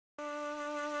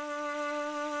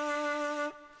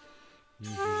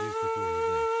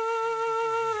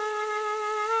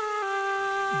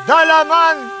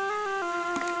Dalaman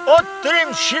o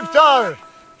trim shqiptar,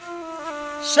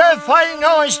 se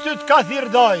fajnojës ty t'ka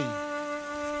thirdoj,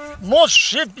 Musë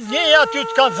Shqypnia ty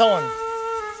t'ka thonë,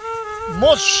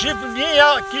 Musë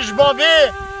Shqypnia kish babe,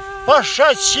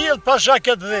 pasha qilë, pasha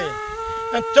këtë dhe,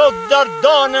 në të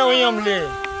dardane u jam le,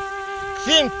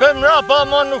 këthim për mrapa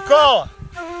ma nuk ka,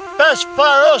 5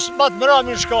 paros ma të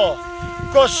mrami shka,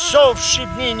 Kosovë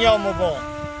Shqipni një më bo.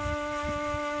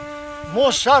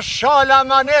 Musa shala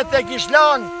manet e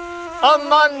kishlan, a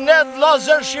manet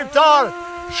lazën shqiptar,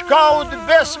 shka u të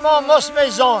bes ma mos me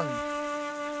i zonë.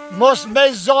 Mos me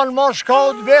i zonë ma shka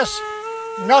u të bes,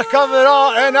 na ka vëra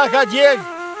e na ka djeg,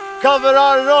 ka vëra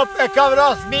rop e ka vëra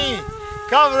thmi,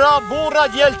 ka vëra burra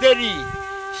djel të ri,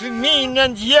 thmi në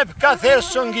ndjep ka therë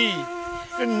sëngi,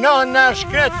 na në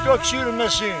shkret të këqyrë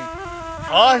me synë,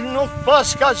 ah nuk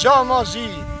pas ka gja ma zi,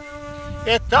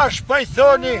 e tash pa i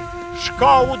thoni,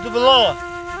 shka u të vëlla,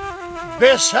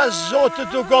 besa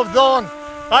Zotit u govdon,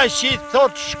 a që i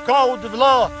thot shka u të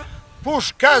vëlla,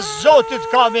 pushka Zotit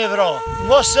ka me vra,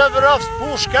 mos e vraf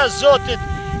pushka Zotit,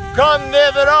 ka me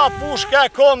vra pushka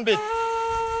e kombit,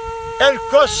 e në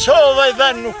Kosovë i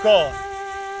ven nuk ka,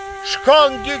 shka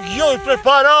në dy gjuj për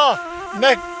para,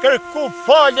 me kërku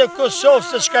falje Kosovë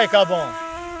se shka i ka bon.